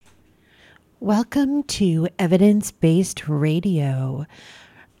Welcome to Evidence-Based Radio.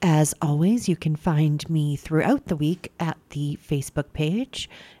 As always, you can find me throughout the week at the Facebook page,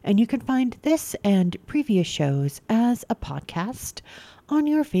 and you can find this and previous shows as a podcast on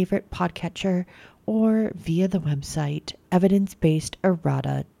your favorite podcatcher or via the website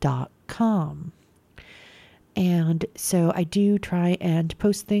evidencebasederrata.com. And so I do try and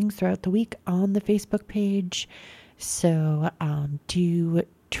post things throughout the week on the Facebook page, so do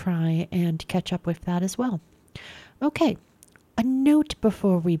try and catch up with that as well. Okay, a note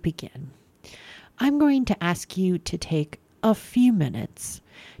before we begin. I'm going to ask you to take a few minutes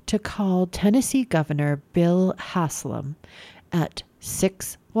to call Tennessee Governor Bill Haslam at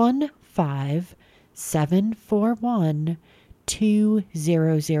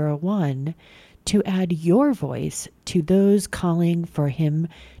 615-741-2001 to add your voice to those calling for him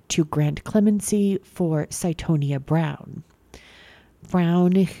to grant clemency for Cytonia Brown.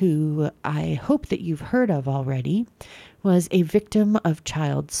 Brown, who I hope that you've heard of already, was a victim of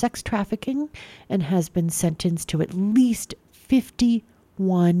child sex trafficking and has been sentenced to at least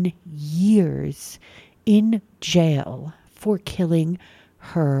 51 years in jail for killing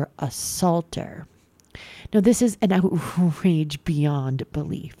her assaulter. Now, this is an outrage beyond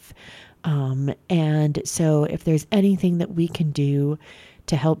belief. And so if there's anything that we can do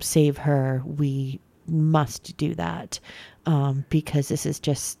to help save her, we must do that, because this is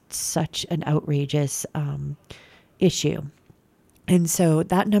just such an outrageous issue. And so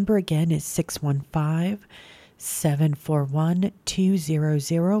that number again is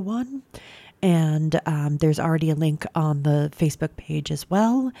 615-741-2001. And there's already a link on the Facebook page as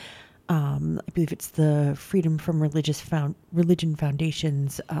well. I believe it's the Freedom from Religion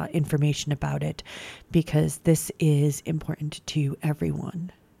Foundation's information about it, because this is important to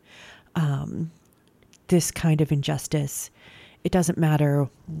everyone. This kind of injustice, it doesn't matter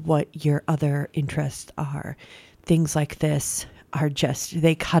what your other interests are. Things like this are just,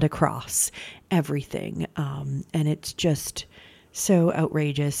 they cut across everything. And it's just so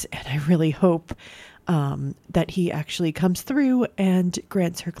outrageous. And I really hope that he actually comes through and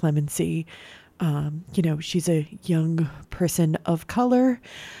grants her clemency. She's a young person of color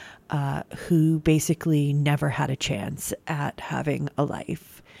who basically never had a chance at having a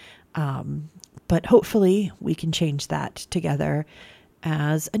life. But hopefully we can change that together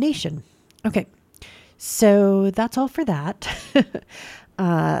as a nation. Okay, so that's all for that.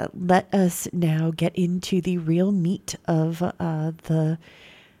 Let us now get into the real meat of the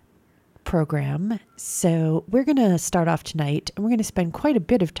program. So we're going to start off tonight, and we're going to spend quite a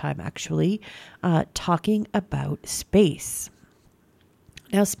bit of time actually talking about space.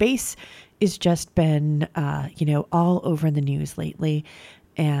 Now, space has just been, all over in the news lately.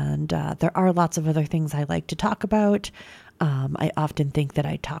 And there are lots of other things I like to talk about. I often think that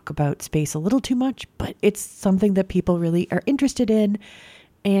I talk about space a little too much, but it's something that people really are interested in.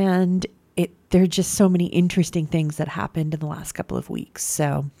 And there are just so many interesting things that happened in the last couple of weeks.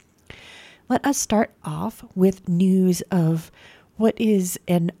 So let us start off with news of what is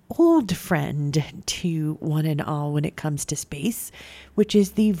an old friend to one and all when it comes to space, which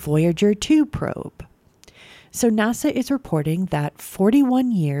is the Voyager 2 probe. So NASA is reporting that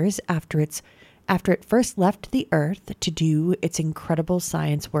 41 years after it first left the Earth to do its incredible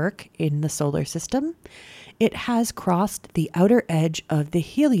science work in the solar system, it has crossed the outer edge of the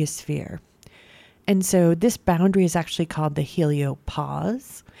heliosphere. And so this boundary is actually called the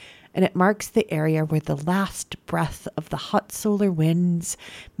heliopause, and it marks the area where the last breath of the hot solar winds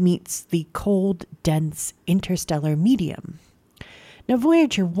meets the cold, dense interstellar medium. Now,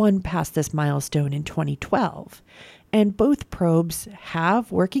 Voyager 1 passed this milestone in 2012, and both probes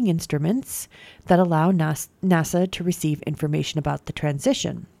have working instruments that allow NASA to receive information about the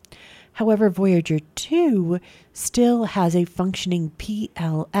transition. However, Voyager 2 still has a functioning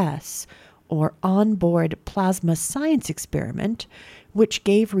PLS, or onboard plasma science experiment, which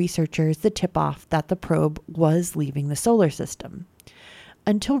gave researchers the tip-off that the probe was leaving the solar system.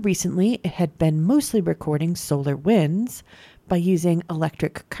 Until recently, it had been mostly recording solar winds by using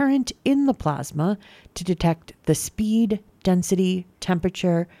electric current in the plasma to detect the speed, density,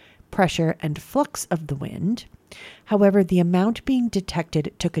 temperature, pressure, and flux of the wind. However, the amount being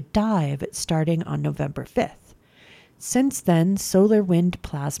detected took a dive starting on November 5th. Since then, solar wind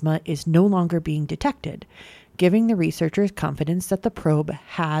plasma is no longer being detected, giving the researchers confidence that the probe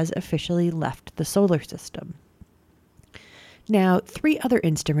has officially left the solar system. Now, 3 other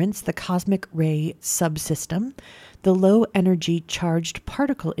instruments, the Cosmic Ray Subsystem, the Low Energy Charged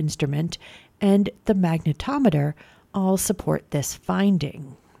Particle Instrument, and the magnetometer, all support this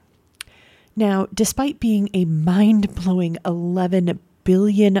finding. Now, despite being a mind-blowing 11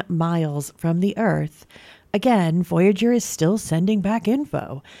 billion miles from the Earth, again, Voyager is still sending back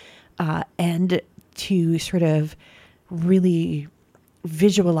info. And to sort of really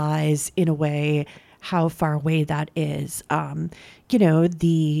visualize in a way how far away that is,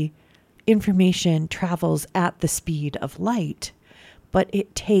 the information travels at the speed of light, but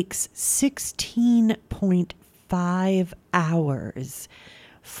it takes 16.5 hours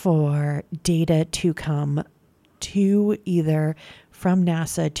for data to come to either from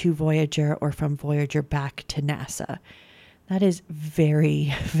NASA to Voyager or from Voyager back to NASA. That is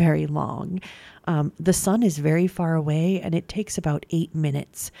very, very long. The sun is very far away, and it takes about 8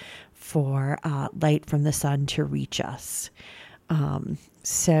 minutes for light from the sun to reach us.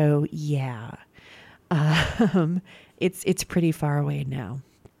 It's pretty far away now.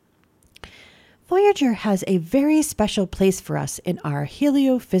 Voyager has a very special place for us in our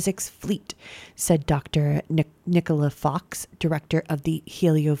heliophysics fleet, said Dr. Nicola Fox, director of the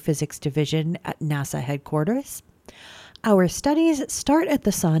Heliophysics Division at NASA headquarters. Our studies start at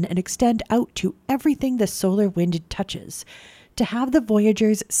the sun and extend out to everything the solar wind touches. To have the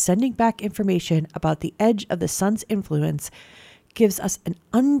Voyagers sending back information about the edge of the sun's influence gives us an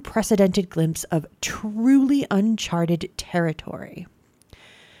unprecedented glimpse of truly uncharted territory.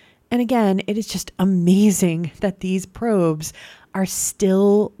 And again, it is just amazing that these probes are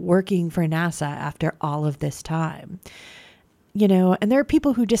still working for NASA after all of this time. And there are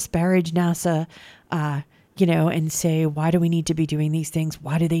people who disparage NASA, and say, why do we need to be doing these things?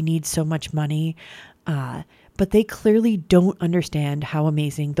 Why do they need so much money? But they clearly don't understand how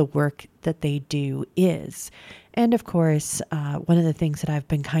amazing the work that they do is. And of course, one of the things that I've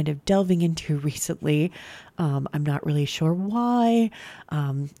been kind of delving into recently, I'm not really sure why.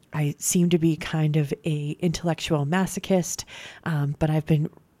 I seem to be kind of a intellectual masochist, but I've been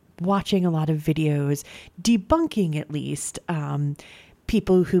watching a lot of videos debunking, at least,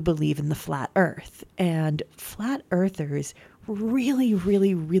 people who believe in the flat earth. And flat earthers really,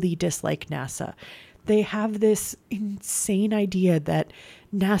 really, really dislike NASA. They have this insane idea that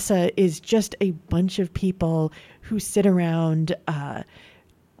NASA is just a bunch of people who sit around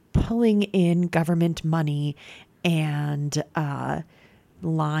pulling in government money and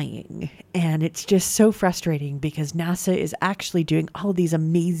lying. And it's just so frustrating because NASA is actually doing all these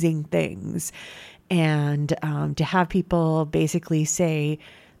amazing things. And to have people basically say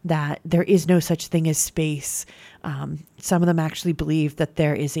that there is no such thing as space. Some of them actually believe that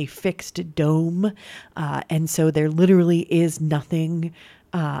there is a fixed dome. And so there literally is nothing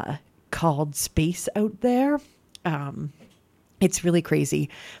called space out there. It's really crazy,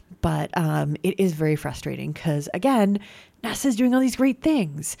 but it is very frustrating because, again, NASA is doing all these great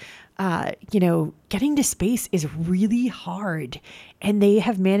things. Getting to space is really hard, and they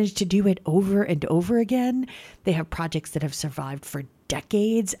have managed to do it over and over again. They have projects that have survived for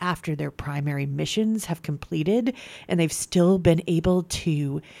decades after their primary missions have completed, and they've still been able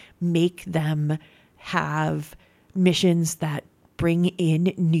to make them have missions that bring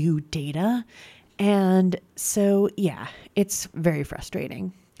in new data. And so, yeah, it's very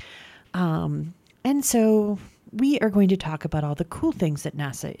frustrating. And so we are going to talk about all the cool things that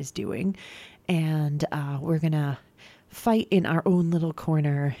NASA is doing. And we're going to fight in our own little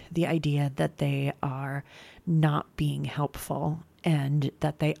corner the idea that they are not being helpful and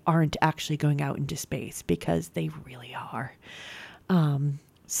that they aren't actually going out into space, because they really are.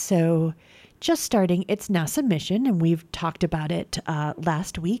 So just starting its NASA mission, and we've talked about it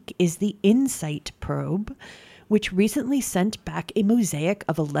last week, is the InSight probe, which recently sent back a mosaic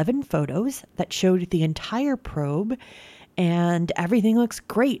of 11 photos that showed the entire probe, and everything looks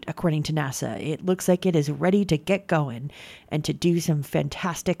great according to NASA. It looks like it is ready to get going and to do some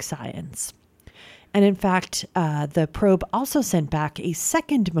fantastic science. And in fact, the probe also sent back a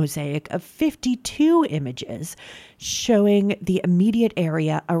second mosaic of 52 images showing the immediate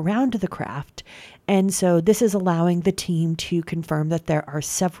area around the craft. And so this is allowing the team to confirm that there are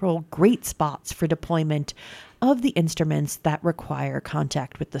several great spots for deployment of the instruments that require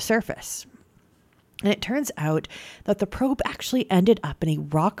contact with the surface. And it turns out that the probe actually ended up in a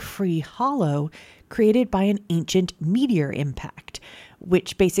rock-free hollow created by an ancient meteor impact,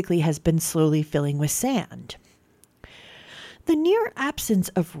 which basically has been slowly filling with sand. The near absence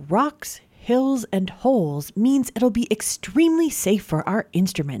of rocks, hills, and holes means it'll be extremely safe for our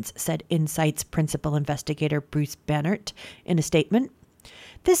instruments, said InSight's principal investigator Bruce Bannert in a statement.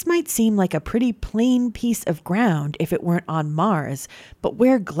 This might seem like a pretty plain piece of ground if it weren't on Mars, but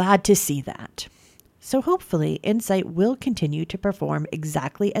we're glad to see that. So hopefully, InSight will continue to perform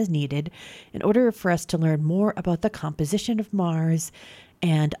exactly as needed in order for us to learn more about the composition of Mars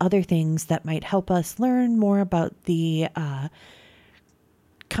and other things that might help us learn more about the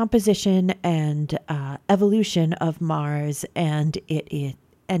composition and evolution of Mars and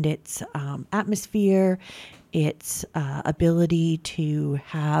its atmosphere, its ability to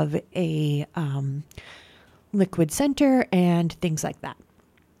have a liquid center, and things like that.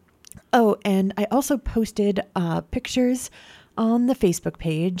 Oh, and I also posted pictures on the Facebook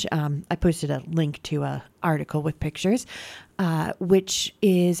page. I posted a link to an article with pictures, which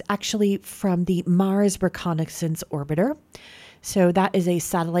is actually from the Mars Reconnaissance Orbiter. So that is a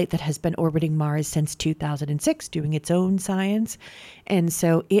satellite that has been orbiting Mars since 2006, doing its own science. And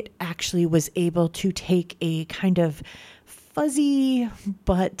so it actually was able to take a kind of fuzzy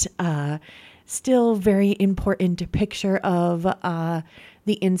but still very important picture of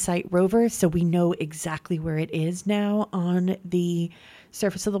the InSight rover. So we know exactly where it is now on the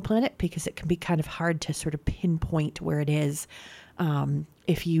surface of the planet, because it can be kind of hard to sort of pinpoint where it is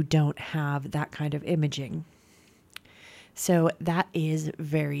if you don't have that kind of imaging. So that is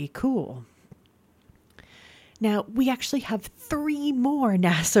very cool. Now, we actually have 3 more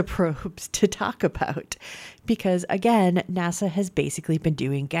NASA probes to talk about because, again, NASA has basically been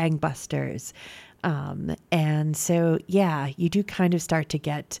doing gangbusters. And so, yeah, you do kind of start to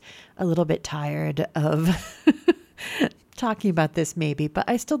get a little bit tired of talking about this maybe, but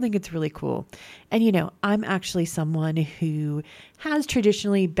I still think it's really cool. And, you know, I'm actually someone who has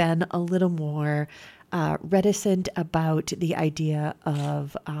traditionally been a little more reticent about the idea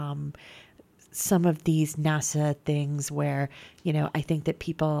of some of these NASA things where, you know, I think that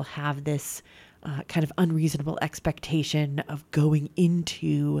people have this kind of unreasonable expectation of going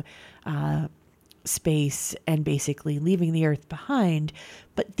into space and basically leaving the Earth behind.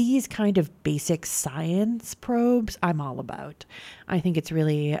 But these kind of basic science probes, I'm all about. I think it's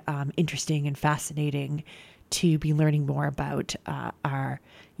really interesting and fascinating to be learning more about our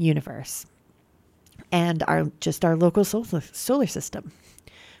universe and our local solar system.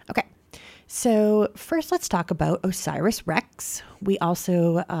 Okay. So first, let's talk about OSIRIS-REx. We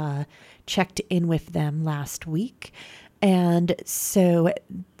also checked in with them last week. And so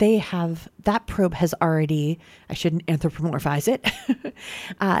that probe has already, I shouldn't anthropomorphize it,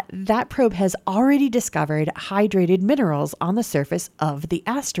 that probe has already discovered hydrated minerals on the surface of the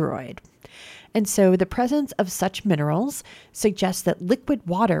asteroid. And so the presence of such minerals suggests that liquid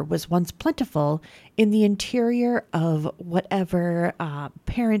water was once plentiful in the interior of whatever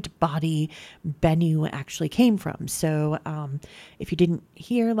parent body Bennu actually came from. So if you didn't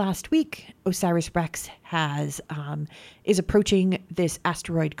hear last week, OSIRIS-REx is approaching this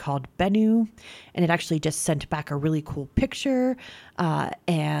asteroid called Bennu, and it actually just sent back a really cool picture.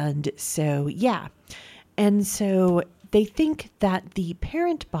 And so, yeah. And so they think that the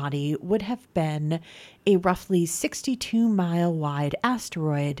parent body would have been a roughly 62-mile wide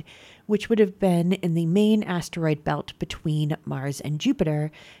asteroid, which would have been in the main asteroid belt between Mars and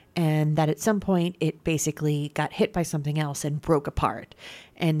Jupiter, and that at some point it basically got hit by something else and broke apart.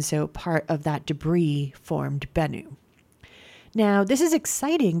 And so part of that debris formed Bennu. Now, this is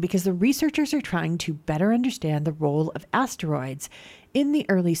exciting because the researchers are trying to better understand the role of asteroids in the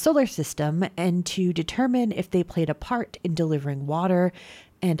early solar system and to determine if they played a part in delivering water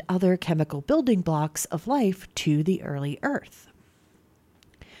and other chemical building blocks of life to the early Earth.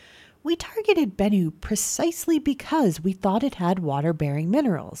 We targeted Bennu precisely because we thought it had water-bearing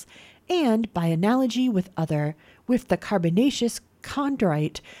minerals, and by analogy with the carbonaceous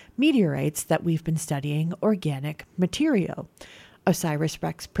chondrite meteorites that we've been studying, organic material.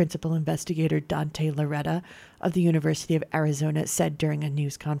 OSIRIS-REx principal investigator Dante Loretta of the University of Arizona said during a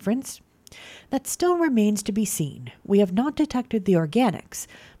news conference. That still remains to be seen. We have not detected the organics,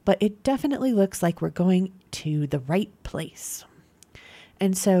 but it definitely looks like we're going to the right place.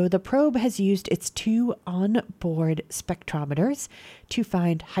 And so the probe has used its 2 on-board spectrometers to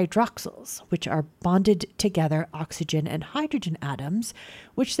find hydroxyls, which are bonded together oxygen and hydrogen atoms,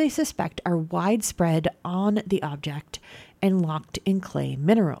 which they suspect are widespread on the object and locked in clay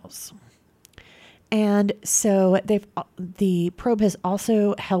minerals. And so the probe has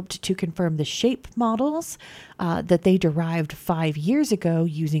also helped to confirm the shape models that they derived 5 years ago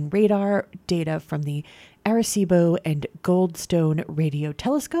using radar data from the Arecibo and Goldstone radio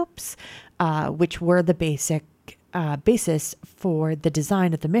telescopes, which were the basis for the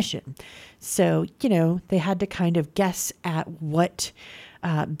design of the mission. So, you know, they had to kind of guess at what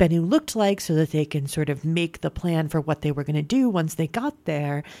Bennu looked like so that they can sort of make the plan for what they were going to do once they got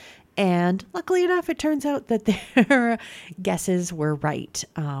there. And luckily enough, it turns out that their guesses were right.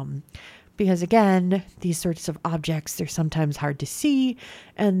 Because again, these sorts of objects, they're sometimes hard to see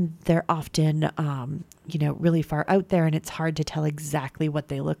and they're often, really far out there, and it's hard to tell exactly what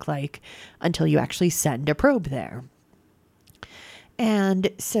they look like until you actually send a probe there. And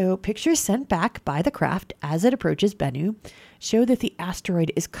so pictures sent back by the craft as it approaches Bennu show that the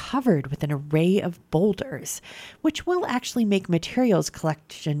asteroid is covered with an array of boulders, which will actually make materials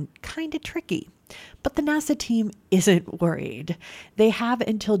collection kind of tricky. But the NASA team isn't worried. They have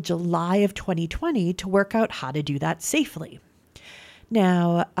until July of 2020 to work out how to do that safely.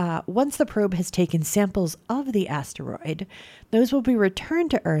 Now, once the probe has taken samples of the asteroid, those will be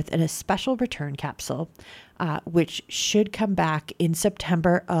returned to Earth in a special return capsule, which should come back in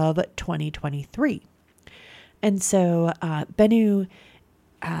September of 2023. And so Bennu,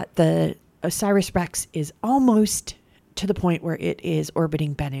 the OSIRIS-REx is almost to the point where it is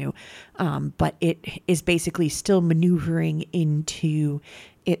orbiting Bennu, but it is basically still maneuvering into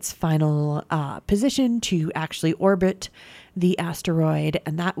its final position to actually orbit the asteroid,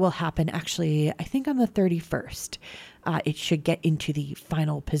 and that will happen actually, I think, on the 31st. It should get into the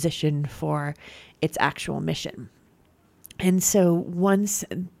final position for its actual mission. And so once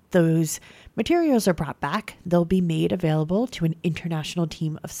those materials are brought back, they'll be made available to an international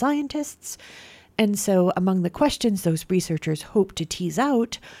team of scientists. And so among the questions those researchers hope to tease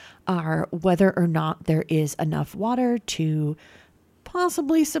out are whether or not there is enough water to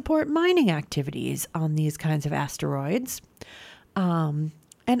possibly support mining activities on these kinds of asteroids.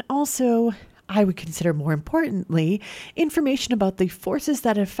 And also, I would consider more importantly, information about the forces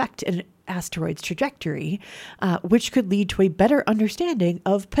that affect an asteroid's trajectory, which could lead to a better understanding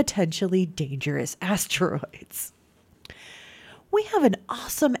of potentially dangerous asteroids. We have an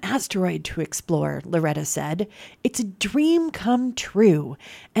awesome asteroid to explore, Loretta said. It's a dream come true,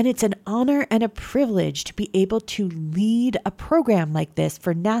 and it's an honor and a privilege to be able to lead a program like this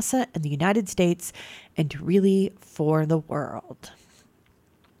for NASA and the United States, and really for the world.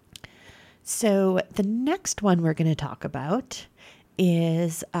 So the next one we're going to talk about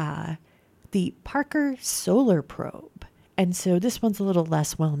is the Parker Solar Probe. And so this one's a little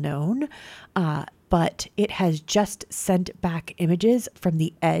less well known, but it has just sent back images from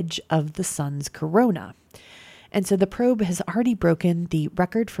the edge of the sun's corona. And so the probe has already broken the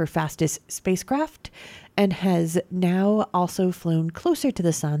record for fastest spacecraft and has now also flown closer to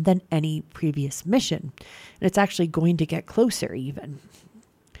the sun than any previous mission. And it's actually going to get closer even.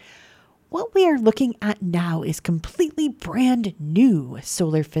 What we are looking at now is completely brand new,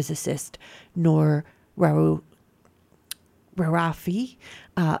 solar physicist Noor Raufy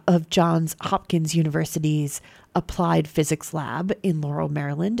of Johns Hopkins University's Applied Physics Lab in Laurel,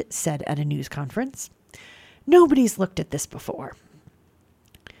 Maryland, said at a news conference. Nobody's looked at this before.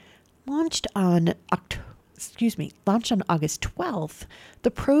 Launched on August 12th,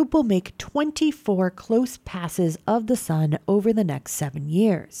 the probe will make 24 close passes of the sun over the next 7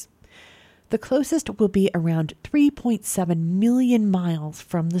 years. The closest will be around 3.7 million miles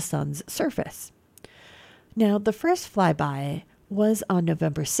from the sun's surface. Now, the first flyby was on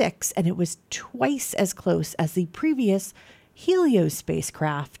November 6, and it was twice as close as the previous Helios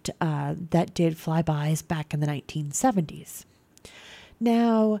spacecraft that did flybys back in the 1970s.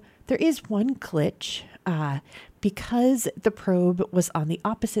 Now, there is one glitch. Because the probe was on the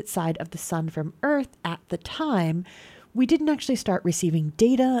opposite side of the sun from Earth at the time, we didn't actually start receiving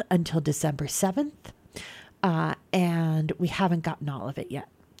data until December 7th, and we haven't gotten all of it yet.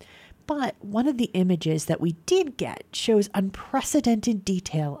 But one of the images that we did get shows unprecedented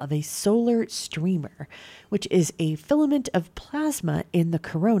detail of a solar streamer, which is a filament of plasma in the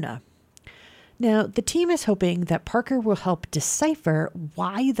corona. Now, the team is hoping that Parker will help decipher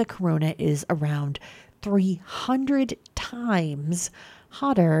why the corona is around 300 times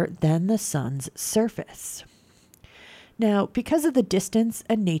hotter than the sun's surface. Now, because of the distance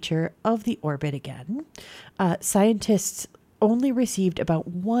and nature of the orbit again, scientists only received about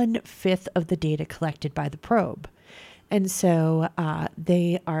 1/5 of the data collected by the probe. And so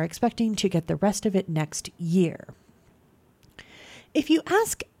they are expecting to get the rest of it next year. If you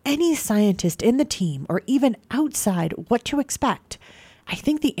ask any scientist in the team or even outside what to expect, I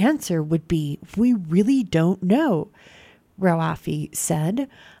think the answer would be, we really don't know, Raufy said.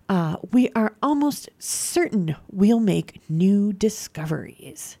 We are almost certain we'll make new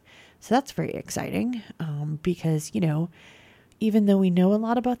discoveries. So that's very exciting because, even though we know a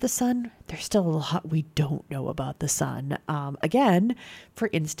lot about the sun, there's still a lot we don't know about the sun. Again, for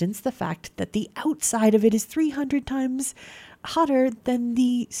instance, the fact that the outside of it is 300 times hotter than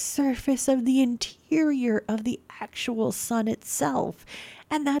the surface of the interior of the actual sun itself.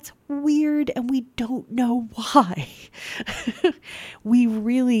 And that's weird, and we don't know why.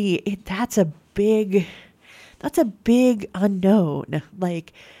 That's a big unknown.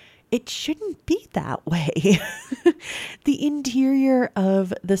 Like, it shouldn't be that way. The interior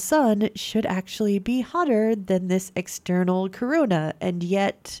of the sun should actually be hotter than this external corona, and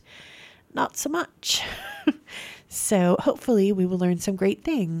yet not so much. So hopefully we will learn some great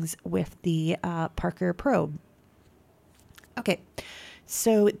things with the Parker probe. Okay,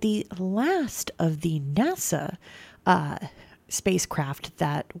 so the last of the NASA spacecraft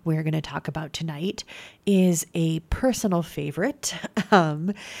that we're going to talk about tonight is a personal favorite.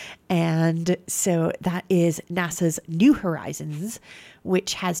 And so that is NASA's New Horizons,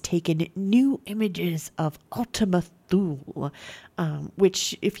 which has taken new images of Ultima Thule,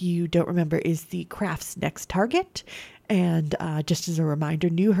 which, if you don't remember, is the craft's next target. And just as a reminder,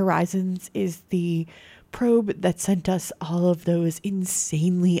 New Horizons is the probe that sent us all of those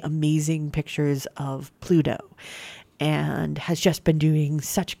insanely amazing pictures of Pluto, and has just been doing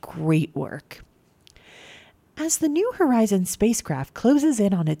such great work. As the New Horizons spacecraft closes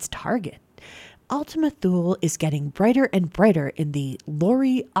in on its target, Ultima Thule is getting brighter and brighter in the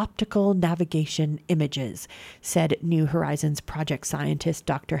LORRI optical navigation images, said New Horizons project scientist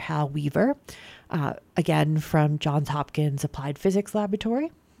Dr. Hal Weaver, again from Johns Hopkins Applied Physics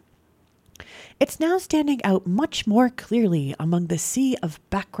Laboratory. It's now standing out much more clearly among the sea of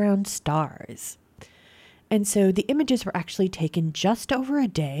background stars. And so the images were actually taken just over a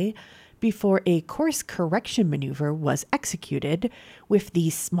day before a course correction maneuver was executed, with the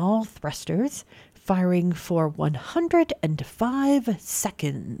small thrusters firing for 105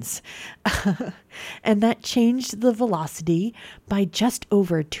 seconds. And that changed the velocity by just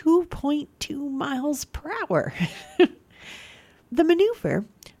over 2.2 miles per hour. The maneuver,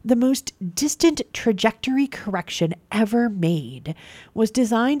 the most distant trajectory correction ever made, was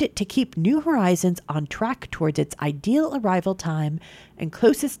designed to keep New Horizons on track towards its ideal arrival time and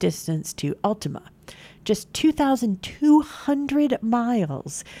closest distance to Ultima, just 2,200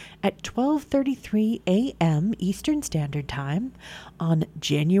 miles at 12:33 a.m. Eastern Standard Time on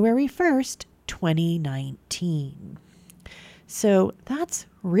January 1st, 2019. So that's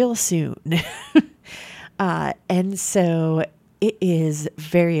real soon. And so it is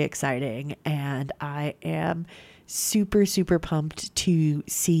very exciting, and I am super, super pumped to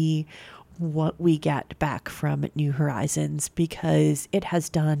see what we get back from New Horizons, because it has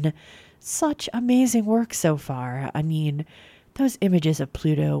done such amazing work so far. I mean, those images of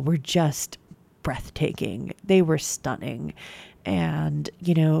Pluto were just breathtaking. They were stunning. And,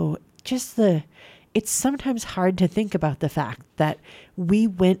 it's sometimes hard to think about the fact that we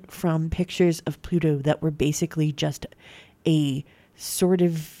went from pictures of Pluto that were basically just a sort of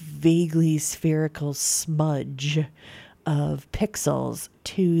vaguely spherical smudge of pixels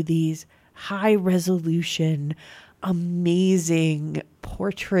to these high resolution, amazing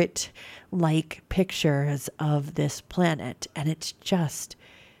portrait-like pictures of this planet. And it's just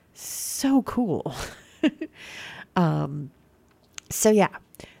so cool. So yeah,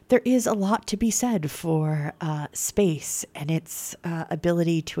 there is a lot to be said for space and its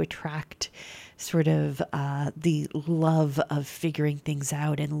ability to attract sort of the love of figuring things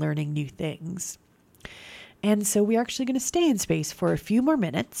out and learning new things. And so we're actually going to stay in space for a few more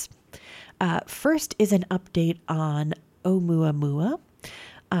minutes. First is an update on Oumuamua,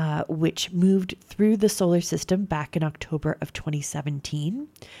 which moved through the solar system back in October of 2017.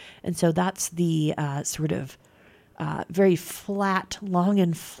 And so that's the sort of very flat, long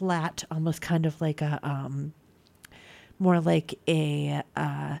and flat, almost kind of like a, more like a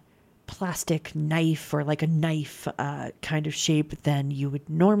plastic knife, or like a knife kind of shape than you would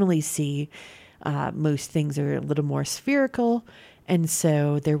normally see. Most things are a little more spherical. And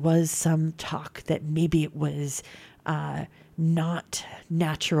so there was some talk that maybe it was not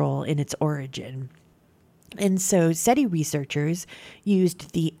natural in its origin. And so SETI researchers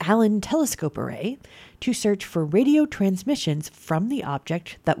used the Allen Telescope Array to search for radio transmissions from the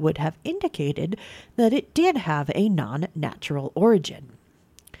object that would have indicated that it did have a non-natural origin.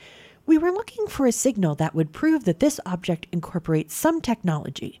 We were looking for a signal that would prove that this object incorporates some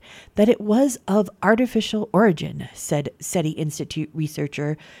technology, that it was of artificial origin, said SETI Institute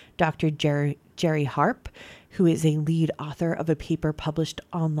researcher Dr. Jerry Harp, who is a lead author of a paper published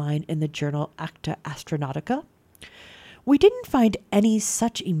online in the journal Acta Astronautica. We didn't find any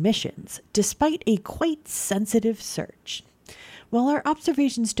such emissions, despite a quite sensitive search. While our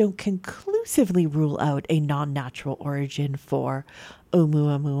observations don't conclusively rule out a non-natural origin for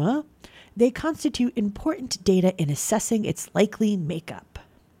Oumuamua, they constitute important data in assessing its likely makeup.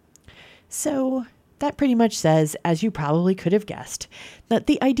 So that pretty much says, as you probably could have guessed, that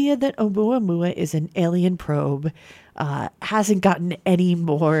the idea that Oumuamua is an alien probe hasn't gotten any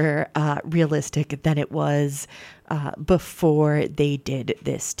more realistic than it was before they did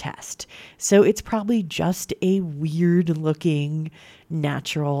this test. So it's probably just a weird looking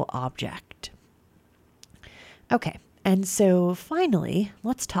natural object. Okay, and so finally,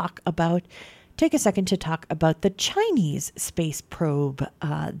 let's take a second to talk about the Chinese space probe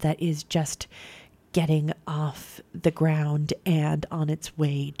that is just getting off the ground and on its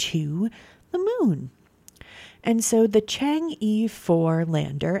way to the moon. And so the Chang'e 4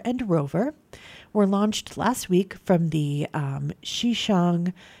 lander and rover were launched last week from the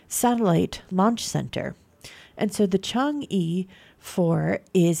Xishan Satellite Launch Center. And so the Chang'e 4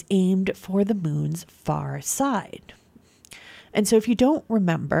 is aimed for the moon's far side. And so if you don't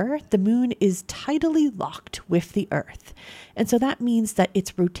remember, the moon is tidally locked with the Earth. And so that means that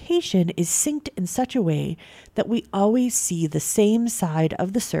its rotation is synced in such a way that we always see the same side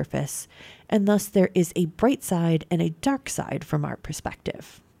of the surface, and thus there is a bright side and a dark side from our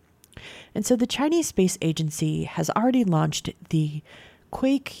perspective. And so the Chinese Space Agency has already launched the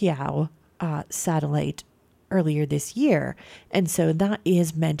Kuiqiao satellite earlier this year, and so that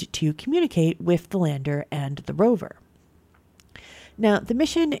is meant to communicate with the lander and the rover. Now, the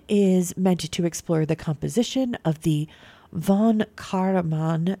mission is meant to explore the composition of the von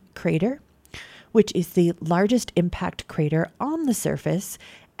Karman crater, which is the largest impact crater on the surface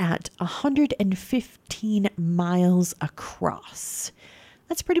at 115 miles across.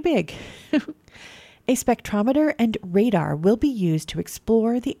 That's pretty big. A spectrometer and radar will be used to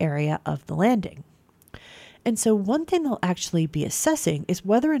explore the area of the landing. And so one thing they'll actually be assessing is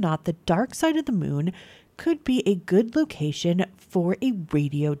whether or not the dark side of the moon could be a good location for a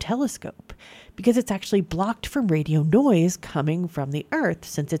radio telescope, because it's actually blocked from radio noise coming from the Earth,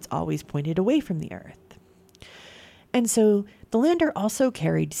 since it's always pointed away from the Earth. And so the lander also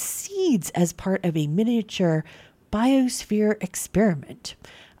carried seeds as part of a miniature biosphere experiment,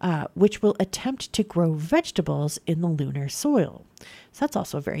 which will attempt to grow vegetables in the lunar soil. So that's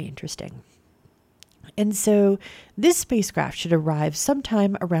also very interesting. And so this spacecraft should arrive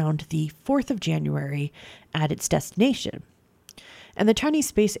sometime around the 4th of January at its destination. And the Chinese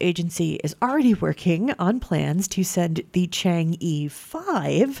Space Agency is already working on plans to send the Chang'e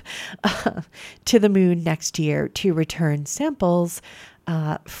 5 to the moon next year to return samples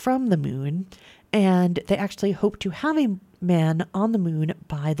from the moon. And they actually hope to have a man on the moon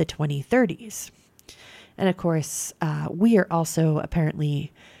by the 2030s. And of course, we are also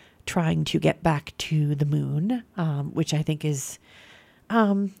apparently trying to get back to the moon, which I think is,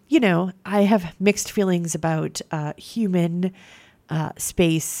 I have mixed feelings about human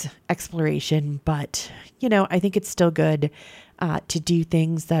space exploration, but, I think it's still good to do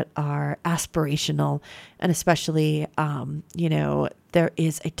things that are aspirational. And especially, there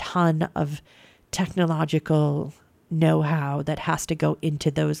is a ton of technological know-how that has to go into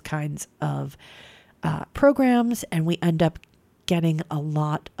those kinds of programs, and we end up getting a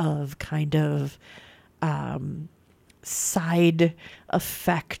lot of kind of side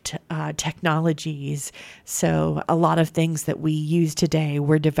effect technologies. So a lot of things that we use today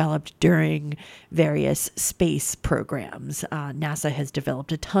were developed during various space programs. NASA has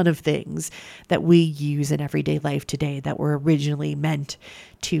developed a ton of things that we use in everyday life today that were originally meant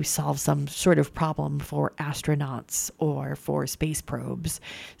to solve some sort of problem for astronauts or for space probes.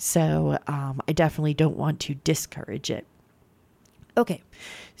 So I definitely don't want to discourage it. Okay,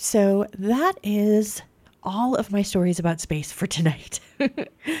 so that is all of my stories about space for tonight.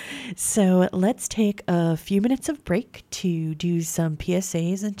 So let's take a few minutes of break to do some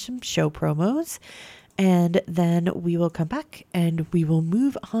PSAs and some show promos, and then we will come back and we will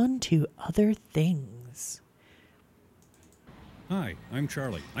move on to other things. Hi, I'm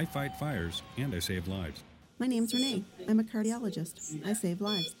Charlie. I fight fires and I save lives. My name's Renee. I'm a cardiologist. I save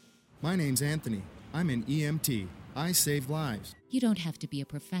lives. My name's Anthony. I'm an EMT. I save lives. You don't have to be a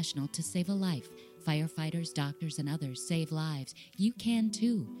professional to save a life. Firefighters, doctors, and others save lives. You can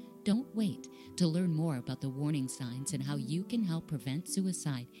too. Don't wait. To learn more about the warning signs and how you can help prevent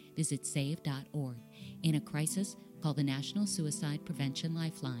suicide, visit save.org. In a crisis, call the National Suicide Prevention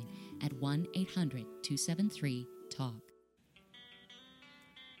Lifeline at 1-800-273-TALK.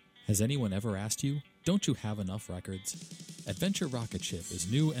 Has anyone ever asked you, don't you have enough records? Adventure Rocket Ship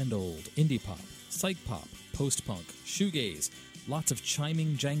is new and old, indie pop, psych pop, post-punk, shoegaze, lots of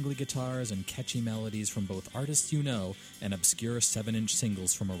chiming, jangly guitars and catchy melodies from both artists you know and obscure 7-inch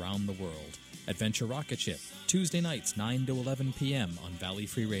singles from around the world. Adventure Rocket Ship, Tuesday nights 9 to 11 p.m. on Valley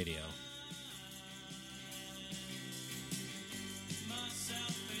Free Radio.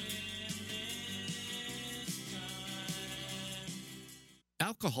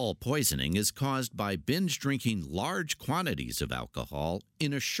 Alcohol poisoning is caused by binge drinking large quantities of alcohol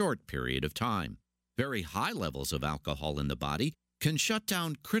in a short period of time. Very high levels of alcohol in the body can shut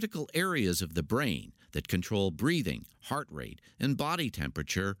down critical areas of the brain that control breathing, heart rate, and body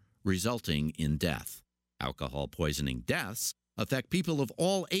temperature, resulting in death. Alcohol poisoning deaths affect people of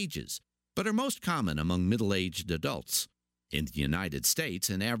all ages, but are most common among middle-aged adults. In the United States,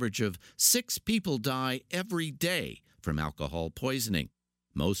 an average of 6 people die every day from alcohol poisoning.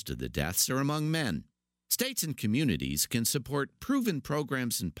 Most of the deaths are among men. States and communities can support proven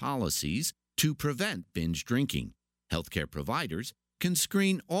programs and policies to prevent binge drinking. Healthcare providers can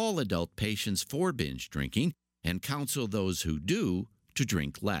screen all adult patients for binge drinking and counsel those who do to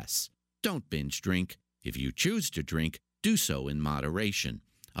drink less. Don't binge drink. If you choose to drink, do so in moderation.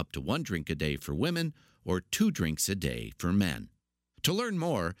 Up to 1 drink a day for women or 2 drinks a day for men. To learn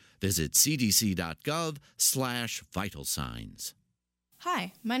more, visit cdc.gov/vital signs.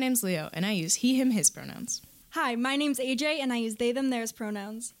 Hi, my name's Leo, and I use he, him, his pronouns. Hi, my name's AJ, and I use they, them, theirs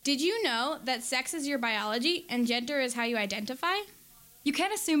pronouns. Did you know that sex is your biology and gender is how you identify? You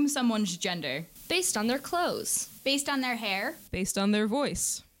can't assume someone's gender based on their clothes, based on their hair, based on their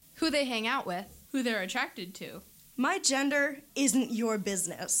voice, who they hang out with, who they're attracted to. My gender isn't your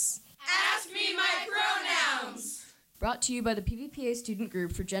business. Ask me my pronouns! Brought to you by the PVPA Student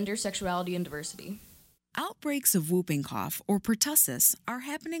Group for Gender, Sexuality, and Diversity. Outbreaks of whooping cough, or pertussis, are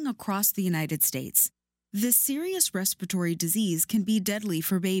happening across the United States. This serious respiratory disease can be deadly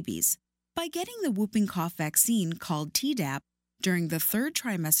for babies. By getting the whooping cough vaccine, called Tdap, during the 3rd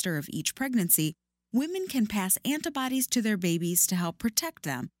trimester of each pregnancy, women can pass antibodies to their babies to help protect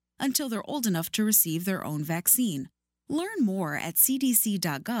them until they're old enough to receive their own vaccine. Learn more at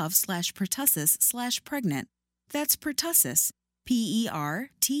cdc.gov/pertussis/pregnant. That's pertussis,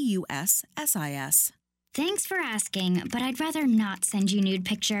 PERTUSSIS. Thanks for asking, but I'd rather not send you nude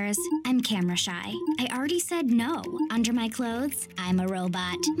pictures. I'm camera shy. I already said no. Under my clothes, I'm a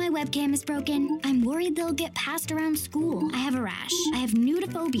robot. My webcam is broken. I'm worried they'll get passed around school. I have a rash. I have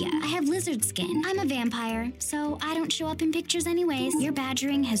nudophobia. I have lizard skin. I'm a vampire, so I don't show up in pictures anyways. Your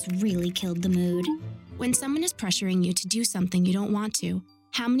badgering has really killed the mood. When someone is pressuring you to do something you don't want to,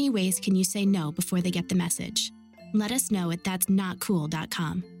 how many ways can you say no before they get the message? Let us know at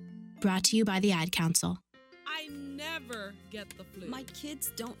that'snotcool.com. Brought to you by the Ad Council. I never get the flu. My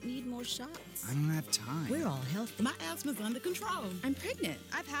kids don't need more shots. I don't have time. We're all healthy. My asthma's under control. I'm pregnant.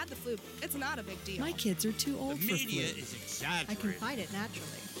 I've had the flu. It's not a big deal. My kids are too old for flu. The media is exaggerating. I can fight it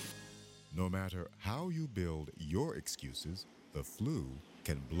naturally. No matter how you build your excuses, the flu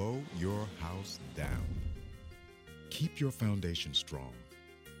can blow your house down. Keep your foundation strong.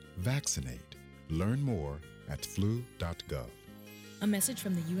 Vaccinate. Learn more at flu.gov. A message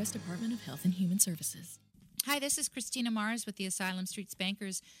from the U.S. Department of Health and Human Services. Hi, this is Christina Mars with the Asylum Street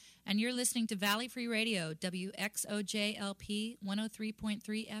Spankers, and you're listening to Valley Free Radio, WXOJLP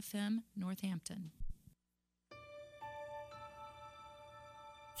 103.3 FM, Northampton.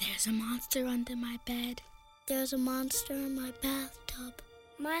 There's a monster under my bed. There's a monster in my bathtub.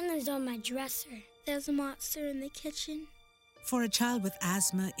 Mine is on my dresser. There's a monster in the kitchen. For a child with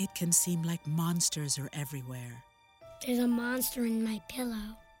asthma, it can seem like monsters are everywhere. There's a monster in my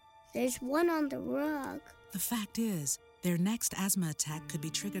pillow. There's one on the rug. The fact is, their next asthma attack could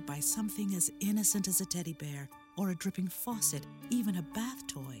be triggered by something as innocent as a teddy bear or a dripping faucet, even a bath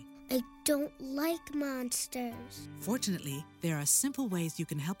toy. I don't like monsters. Fortunately, there are simple ways you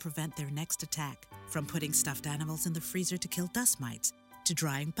can help prevent their next attack, from putting stuffed animals in the freezer to kill dust mites, to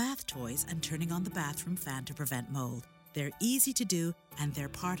drying bath toys and turning on the bathroom fan to prevent mold. They're easy to do, and they're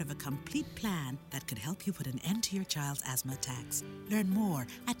part of a complete plan that could help you put an end to your child's asthma attacks. Learn more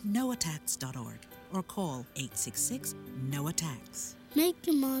at noattacks.org or call 866-NO-ATTACKS. Make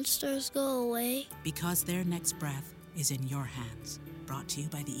the monsters go away. Because their next breath is in your hands. Brought to you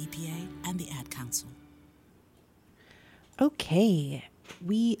by the EPA and the Ad Council. Okay,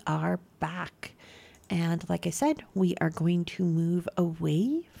 we are back. And like I said, we are going to move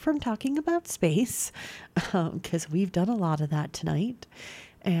away from talking about space because we've done a lot of that tonight.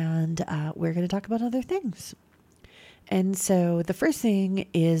 And we're going to talk about other things. And so the first thing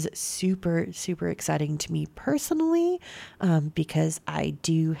is super, super exciting to me personally because I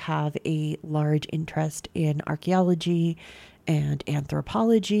do have a large interest in archaeology and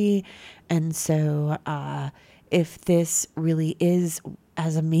anthropology. And so if this really is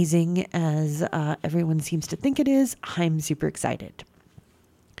as amazing as everyone seems to think it is, I'm super excited.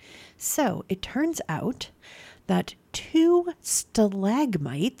 So it turns out that 2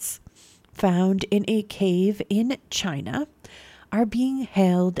 stalagmites found in a cave in China are being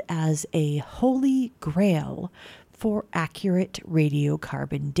hailed as a holy grail for accurate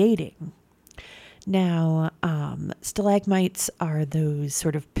radiocarbon dating. Now, stalagmites are those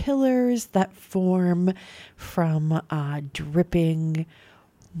sort of pillars that form from dripping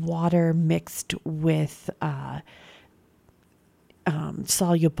water mixed with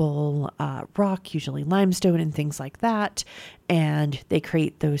soluble rock, usually limestone and things like that. And they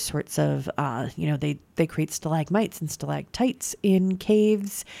create those sorts of, they create stalagmites and stalactites in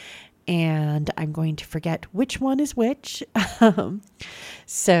caves. And I'm going to forget which one is which.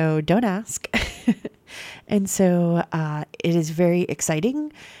 So don't ask. And so it is very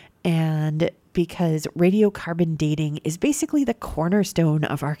exciting. And because radiocarbon dating is basically the cornerstone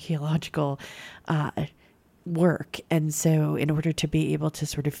of archaeological work. And so in order to be able to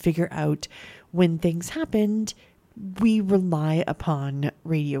sort of figure out when things happened, we rely upon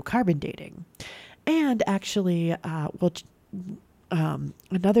radiocarbon dating. And actually,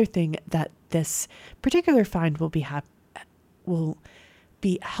 another thing that this particular find will be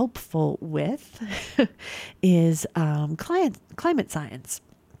helpful with is climate science.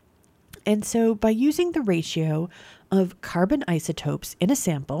 And so by using the ratio of carbon isotopes in a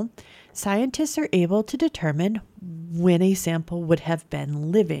sample, scientists are able to determine when a sample would have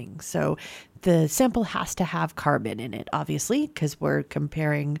been living. So the sample has to have carbon in it, obviously, because we're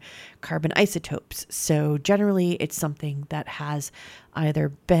comparing carbon isotopes. So generally, it's something that has either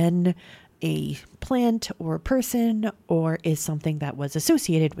been a plant or a person, or is something that was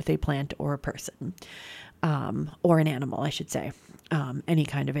associated with a plant or a person, or an animal, I should say. Any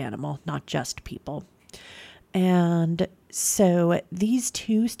kind of animal, not just people. And so these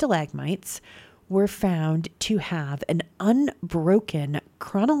two stalagmites were found to have an unbroken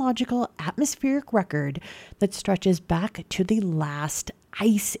chronological atmospheric record that stretches back to the last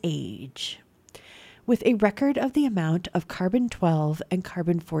ice age. With a record of the amount of carbon-12 and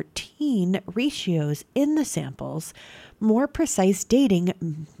carbon-14 ratios in the samples, more precise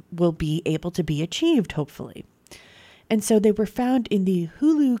dating will be able to be achieved, hopefully. And so they were found in the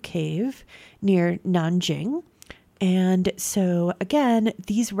Hulu Cave near Nanjing. And so again,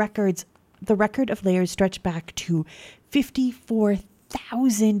 these records, the record of layers stretch back to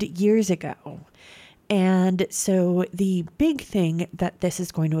 54,000 years ago. And so the big thing that this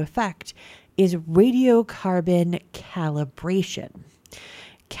is going to affect is radiocarbon calibration.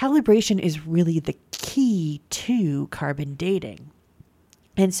 Calibration is really the key to carbon dating.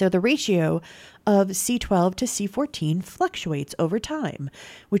 And so the ratio of C12 to C14 fluctuates over time,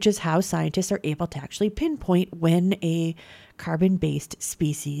 which is how scientists are able to actually pinpoint when a carbon-based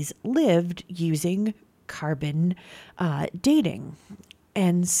species lived using carbon dating.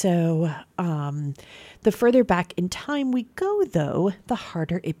 And so the further back in time we go, though, the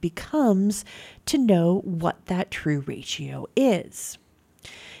harder it becomes to know what that true ratio is.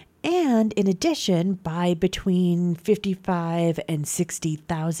 And in addition, by between 55 and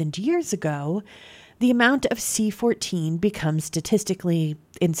 60,000 years ago, the amount of C14 becomes statistically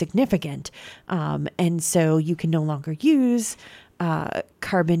insignificant. And so you can no longer use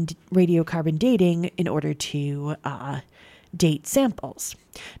radiocarbon dating in order to date samples.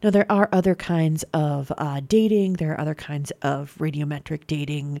 Now, there are other kinds of dating. There are other kinds of radiometric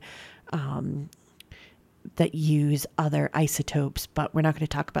dating that use other isotopes, but we're not going to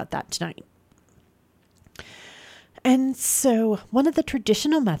talk about that tonight. And so one of the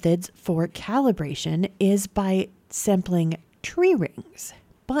traditional methods for calibration is by sampling tree rings,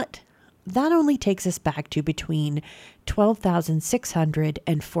 but that only takes us back to between 12,600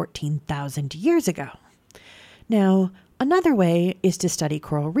 and 14,000 years ago. Now, another way is to study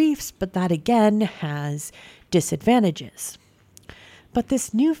coral reefs, but that again has disadvantages. But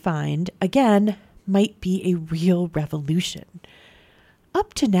this new find, again, might be a real revolution.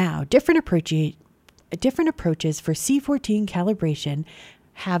 Up to now, different approaches for C14 calibration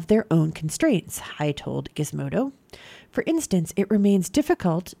have their own constraints, Hai told Gizmodo. For instance, it remains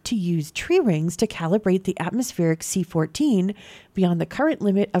difficult to use tree rings to calibrate the atmospheric C14 beyond the current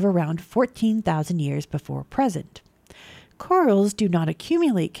limit of around 14,000 years before present. Corals do not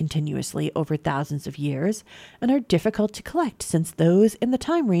accumulate continuously over thousands of years and are difficult to collect since those in the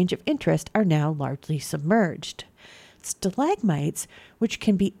time range of interest are now largely submerged. Stalagmites, which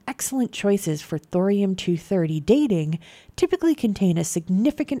can be excellent choices for thorium-230 dating, typically contain a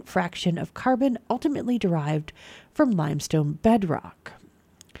significant fraction of carbon ultimately derived from limestone bedrock.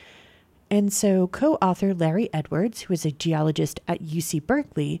 And so co-author Larry Edwards, who is a geologist at UC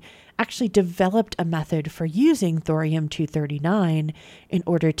Berkeley, actually developed a method for using thorium-239 in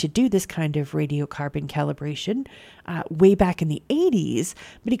order to do this kind of radiocarbon calibration way back in the 80s,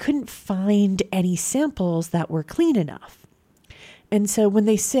 but he couldn't find any samples that were clean enough. And so when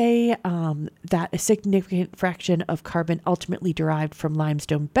they say that a significant fraction of carbon ultimately derived from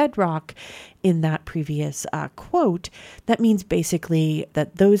limestone bedrock in that previous quote, that means basically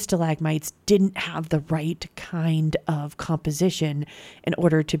that those stalagmites didn't have the right kind of composition in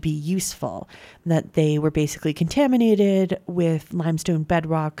order to be useful, that they were basically contaminated with limestone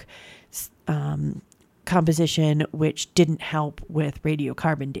bedrock composition, which didn't help with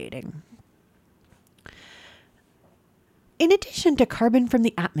radiocarbon dating. In addition to carbon from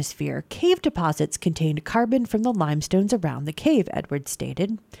the atmosphere, cave deposits contained carbon from the limestones around the cave, Edwards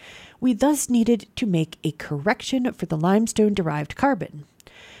stated. We thus needed to make a correction for the limestone-derived carbon.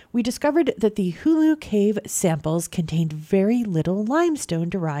 We discovered that the Hulu Cave samples contained very little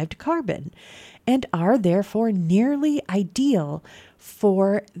limestone-derived carbon and are therefore nearly ideal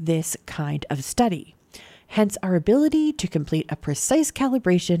for this kind of study. Hence our ability to complete a precise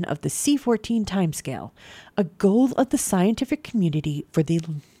calibration of the C14 timescale, a goal of the scientific community for the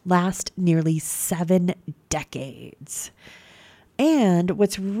last nearly 7 decades. And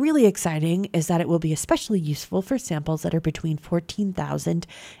what's really exciting is that it will be especially useful for samples that are between 14,000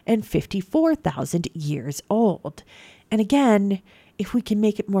 and 54,000 years old. And again, if we can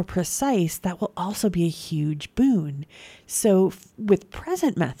make it more precise, that will also be a huge boon. So with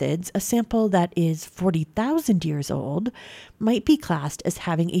present methods, a sample that is 40,000 years old might be classed as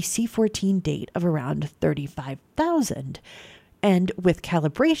having a C14 date of around 35,000. And with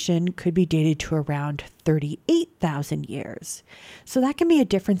calibration could be dated to around 38,000 years. So that can be a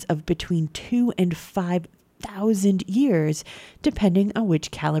difference of between 2,000 and 5,000 years, depending on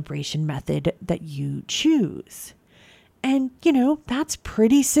which calibration method that you choose. And, that's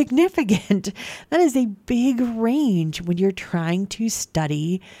pretty significant. That is a big range when you're trying to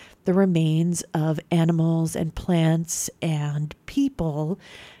study the remains of animals and plants and people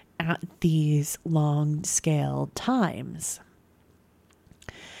at these long scale times.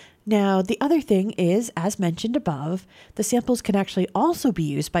 Now, the other thing is, as mentioned above, the samples can actually also be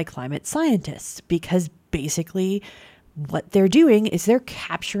used by climate scientists because basically what they're doing is they're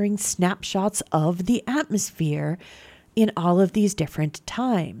capturing snapshots of the atmosphere in all of these different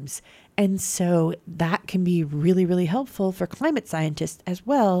times. And so that can be really, really helpful for climate scientists as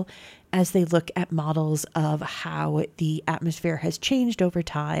well as they look at models of how the atmosphere has changed over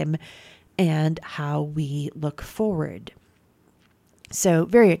time and how we look forward. So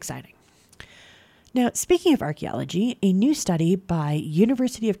very exciting. Now, speaking of archaeology, a new study by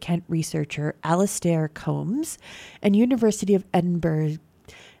University of Kent researcher Alastair Combs and University of Edinburgh's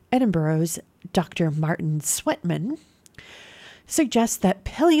Dr. Martin Sweatman suggests that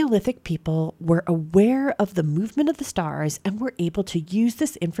Paleolithic people were aware of the movement of the stars and were able to use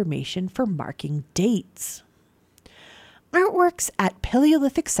this information for marking dates. Artworks at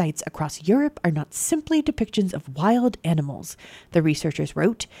Paleolithic sites across Europe are not simply depictions of wild animals, the researchers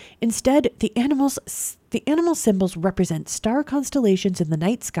wrote. Instead, the animal symbols represent star constellations in the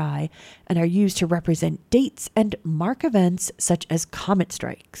night sky and are used to represent dates and mark events such as comet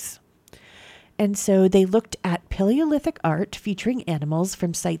strikes. And so they looked at Paleolithic art featuring animals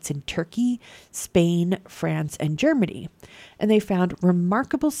from sites in Turkey, Spain, France, and Germany. And they found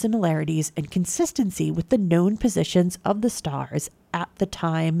remarkable similarities and consistency with the known positions of the stars at the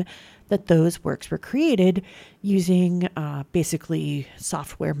time that those works were created using basically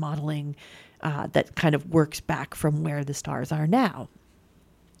software modeling that kind of works back from where the stars are now.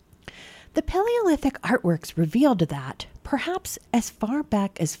 The Paleolithic artworks revealed that, perhaps as far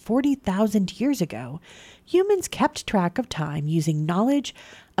back as 40,000 years ago, humans kept track of time using knowledge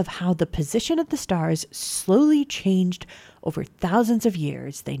of how the position of the stars slowly changed over thousands of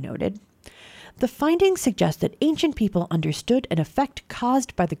years, they noted. The findings suggest that ancient people understood an effect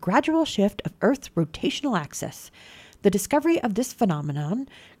caused by the gradual shift of Earth's rotational axis. The discovery of this phenomenon,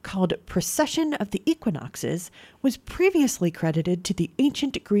 called precession of the equinoxes, was previously credited to the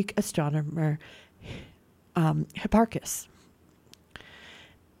ancient Greek astronomer Hipparchus.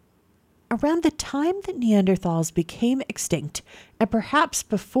 Around the time that Neanderthals became extinct, and perhaps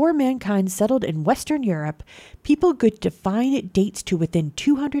before mankind settled in Western Europe, people could define dates to within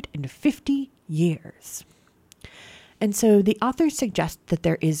 250 years. And so the authors suggest that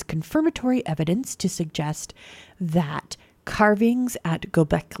there is confirmatory evidence to suggest that carvings at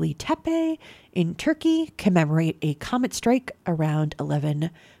Göbekli Tepe in Turkey commemorate a comet strike around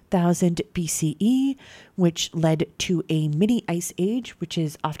 11,000 BCE, which led to a mini ice age, which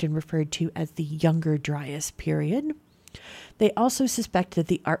is often referred to as the Younger Dryas period. They also suspect that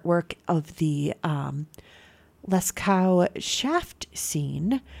the artwork of the Lascaux shaft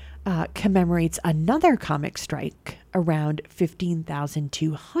scene commemorates another comet strike around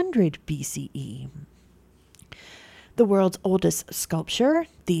 15,200 BCE. The world's oldest sculpture,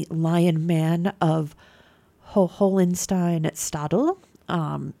 the Lion Man of Hohenstein-Stadel,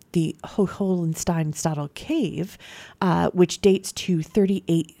 the Hohenstein-Stadel Cave, which dates to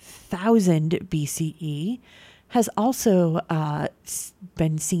 38,000 BCE, has also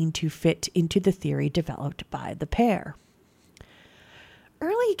been seen to fit into the theory developed by the pair.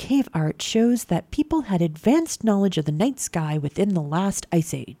 Early cave art shows that people had advanced knowledge of the night sky within the last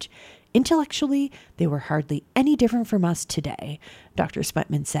ice age. Intellectually, they were hardly any different from us today, Dr.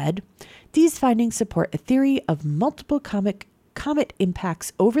 Sputman said. These findings support a theory of multiple comet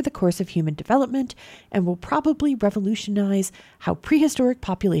impacts over the course of human development and will probably revolutionize how prehistoric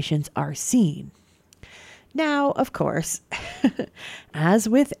populations are seen. Now, of course, as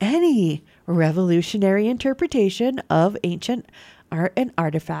with any revolutionary interpretation of ancient art and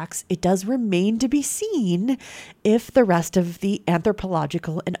artifacts, it does remain to be seen if the rest of the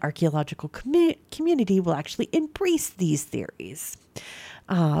anthropological and archaeological community will actually embrace these theories.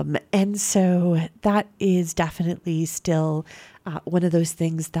 And so that is definitely still one of those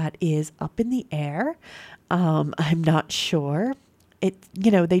things that is up in the air. I'm not sure.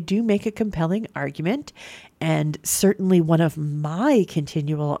 They do make a compelling argument, and certainly one of my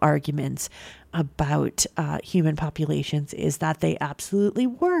continual arguments about human populations is that they absolutely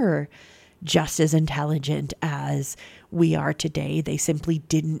were just as intelligent as we are today. They simply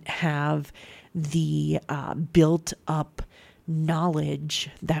didn't have the built up knowledge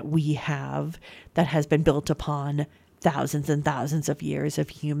that we have that has been built upon thousands and thousands of years of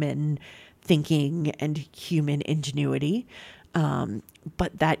human thinking and human ingenuity.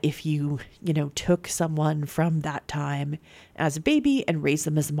 But that if you took someone from that time as a baby and raised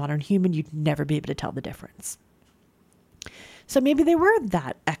them as a modern human, you'd never be able to tell the difference. So maybe they were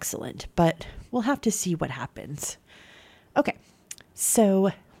that excellent, but we'll have to see what happens. Okay, so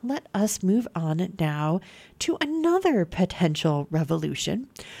let us move on now to another potential revolution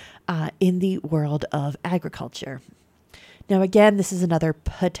in the world of agriculture. Now, again, this is another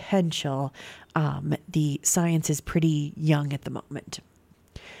potential. The science is pretty young at the moment.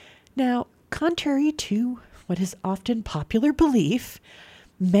 Now, contrary to what is often popular belief,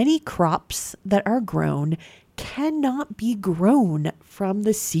 many crops that are grown cannot be grown from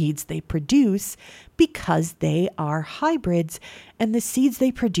the seeds they produce because they are hybrids, and the seeds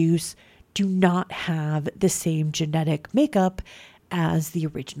they produce do not have the same genetic makeup as the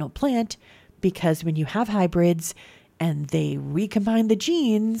original plant, because when you have hybrids and they recombine the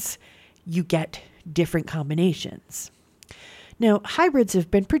genes, you get different combinations. Now, hybrids have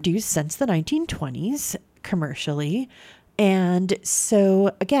been produced since the 1920s commercially, and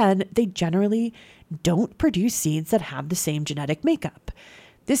so again, they generally don't produce seeds that have the same genetic makeup.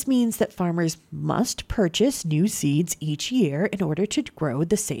 This means that farmers must purchase new seeds each year in order to grow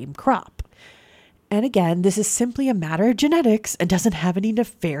the same crop. And again, this is simply a matter of genetics and doesn't have any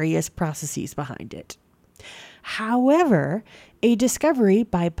nefarious processes behind it. However, a discovery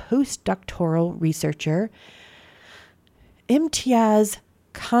by postdoctoral researcher Imtiaz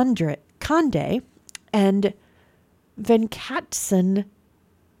Kande and Venkateswaran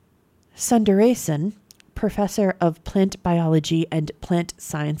Sundaresan, professor of plant biology and plant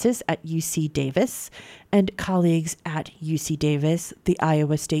sciences at UC Davis, and colleagues at UC Davis, the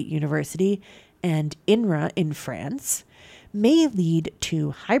Iowa State University, and INRA in France, may lead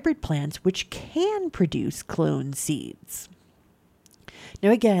to hybrid plants which can produce clone seeds.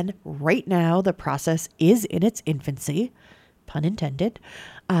 Now again, right now the process is in its infancy, pun intended,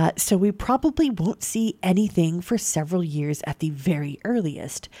 so we probably won't see anything for several years at the very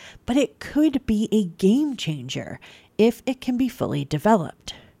earliest, but it could be a game changer if it can be fully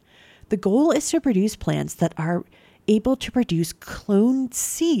developed. The goal is to produce plants that are able to produce cloned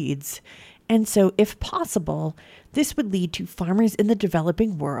seeds. And so, if possible, this would lead to farmers in the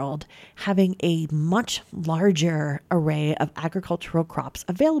developing world having a much larger array of agricultural crops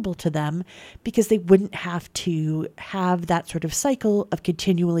available to them, because they wouldn't have to have that sort of cycle of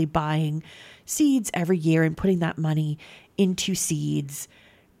continually buying seeds every year and putting that money into seeds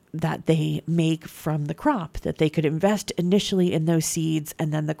that they make from the crop, that they could invest initially in those seeds,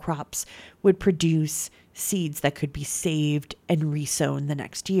 and then the crops would produce seeds that could be saved and resown the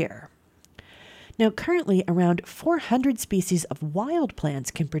next year. Now, currently, around 400 species of wild plants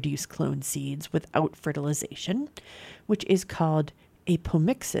can produce cloned seeds without fertilization, which is called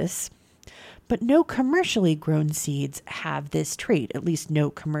apomixis, but no commercially grown seeds have this trait, at least no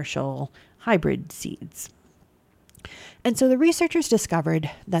commercial hybrid seeds. And so the researchers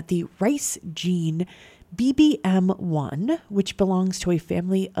discovered that the rice gene BBM1, which belongs to a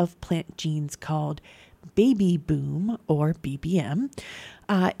family of plant genes called baby boom, or BBM,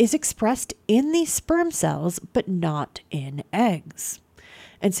 is expressed in the sperm cells, but not in eggs.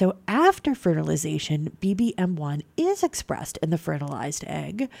 And so after fertilization, BBM1 is expressed in the fertilized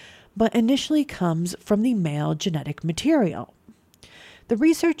egg, but initially comes from the male genetic material. The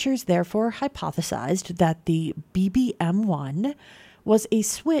researchers therefore hypothesized that the BBM1 was a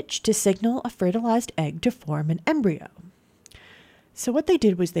switch to signal a fertilized egg to form an embryo. So what they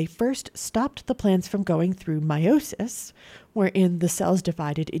did was they first stopped the plants from going through meiosis, wherein the cells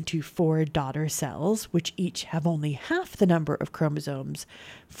divided into 4 daughter cells, which each have only half the number of chromosomes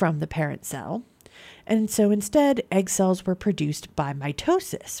from the parent cell. And so instead, egg cells were produced by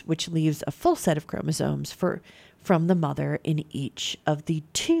mitosis, which leaves a full set of chromosomes from the mother in each of the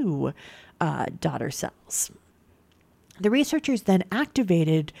 2 daughter cells. The researchers then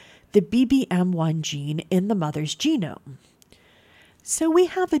activated the BBM1 gene in the mother's genome. So we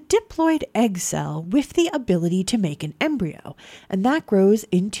have a diploid egg cell with the ability to make an embryo, and that grows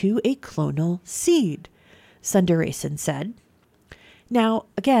into a clonal seed, Sundaresan said. Now,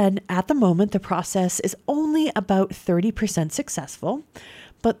 again, at the moment, the process is only about 30% successful,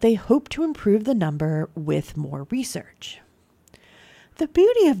 but they hope to improve the number with more research. The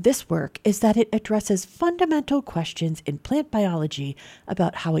beauty of this work is that it addresses fundamental questions in plant biology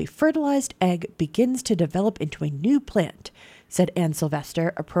about how a fertilized egg begins to develop into a new plant, said Anne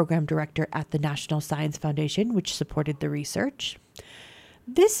Sylvester, a program director at the National Science Foundation, which supported the research.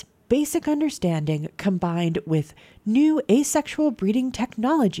 This basic understanding, combined with new asexual breeding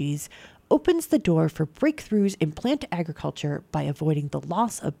technologies, opens the door for breakthroughs in plant agriculture by avoiding the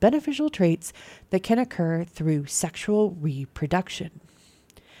loss of beneficial traits that can occur through sexual reproduction.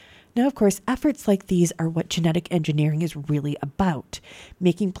 Now, of course, efforts like these are what genetic engineering is really about,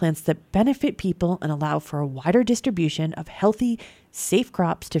 making plants that benefit people and allow for a wider distribution of healthy, safe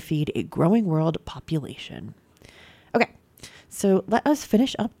crops to feed a growing world population. Okay, so let us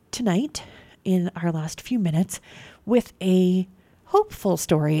finish up tonight in our last few minutes with a hopeful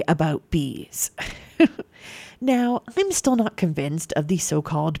story about bees. Now, I'm still not convinced of the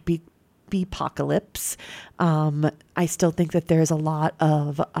so-called beepocalypse. I still think that there's a lot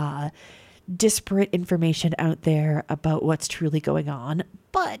of disparate information out there about what's truly going on,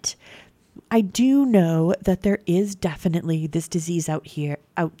 but I do know that there is definitely this disease out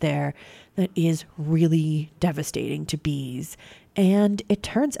there that is really devastating to bees. And it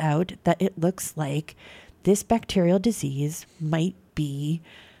turns out that it looks like this bacterial disease might be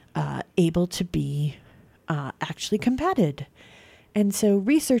able to be actually combated. And so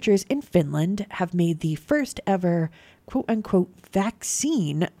researchers in Finland have made the first ever quote-unquote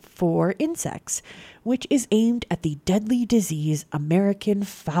vaccine for insects, which is aimed at the deadly disease American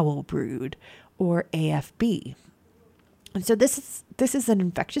foul brood, or AFB. And so this is an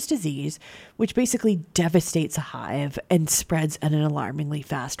infectious disease which basically devastates a hive and spreads at an alarmingly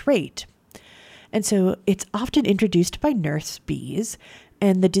fast rate. And so it's often introduced by nurse bees,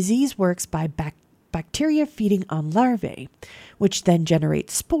 and the disease works by bacteria feeding on larvae, which then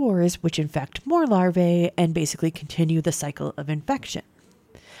generate spores, which infect more larvae and basically continue the cycle of infection.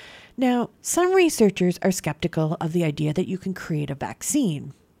 Now, some researchers are skeptical of the idea that you can create a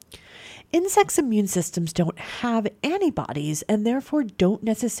vaccine. Insects' immune systems don't have antibodies and therefore don't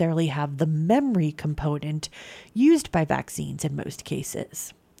necessarily have the memory component used by vaccines in most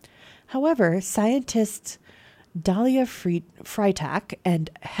cases. However, scientists Dalia Freitag and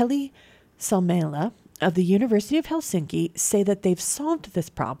Heli Salmela of the University of Helsinki say that they've solved this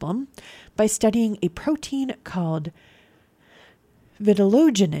problem by studying a protein called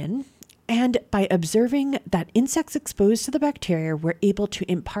vitellogenin, and by observing that insects exposed to the bacteria were able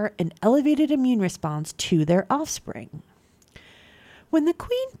to impart an elevated immune response to their offspring. When the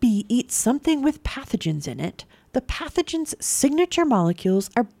queen bee eats something with pathogens in it, the pathogen's signature molecules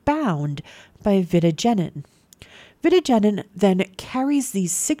are bound by vitellogenin. Vitellogenin then carries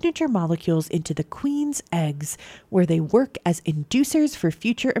these signature molecules into the queen's eggs, where they work as inducers for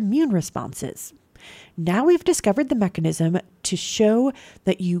future immune responses. Now we've discovered the mechanism to show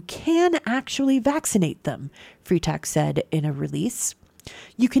that you can actually vaccinate them, Freitag said in a release.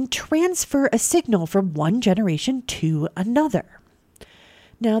 You can transfer a signal from one generation to another.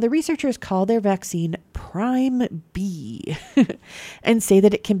 Now, the researchers call their vaccine Prime B and say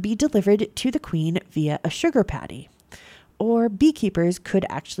that it can be delivered to the queen via a sugar patty. Or beekeepers could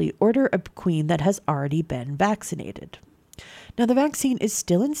actually order a queen that has already been vaccinated. Now, the vaccine is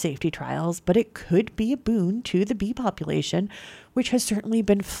still in safety trials, but it could be a boon to the bee population, which has certainly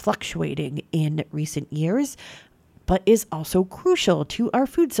been fluctuating in recent years, but is also crucial to our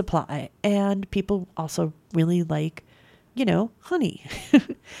food supply. And people also really like, honey.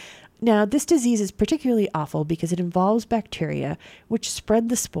 Now, this disease is particularly awful because it involves bacteria which spread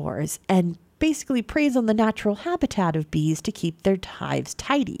the spores and basically preys on the natural habitat of bees to keep their hives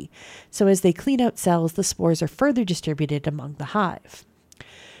tidy. So as they clean out cells, the spores are further distributed among the hive.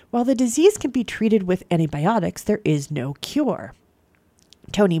 While the disease can be treated with antibiotics, there is no cure.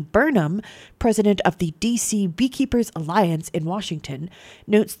 Tony Burnham, president of the DC Beekeepers Alliance in Washington,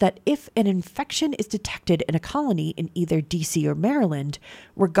 notes that if an infection is detected in a colony in either DC or Maryland,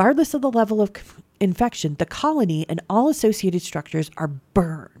 regardless of the level of infection, the colony and all associated structures are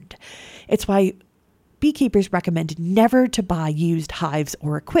burned. It's why beekeepers recommend never to buy used hives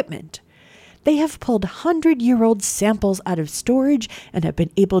or equipment. They have pulled 100-year-old samples out of storage and have been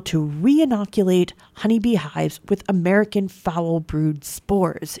able to re-inoculate honeybee hives with American foul brood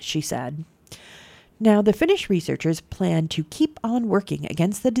spores, she said. Now, the Finnish researchers plan to keep on working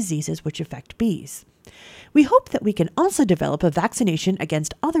against the diseases which affect bees. We hope that we can also develop a vaccination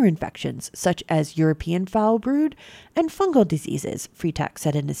against other infections, such as European foul brood and fungal diseases, Freitag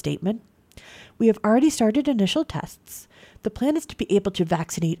said in a statement. We have already started initial tests. The plan is to be able to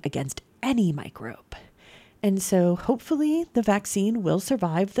vaccinate against any microbe. And so hopefully the vaccine will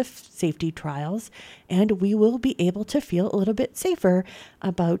survive the safety trials and we will be able to feel a little bit safer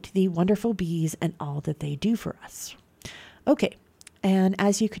about the wonderful bees and all that they do for us. Okay. And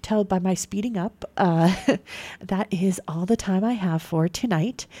as you could tell by my speeding up, that is all the time I have for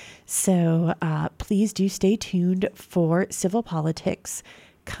tonight. So please do stay tuned for Civil Politics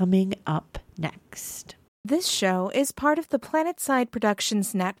coming up next. This show is part of the PlanetSide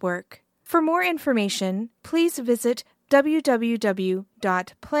Productions Network. For more information, please visit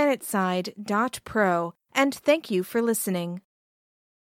www.planetside.pro, and thank you for listening.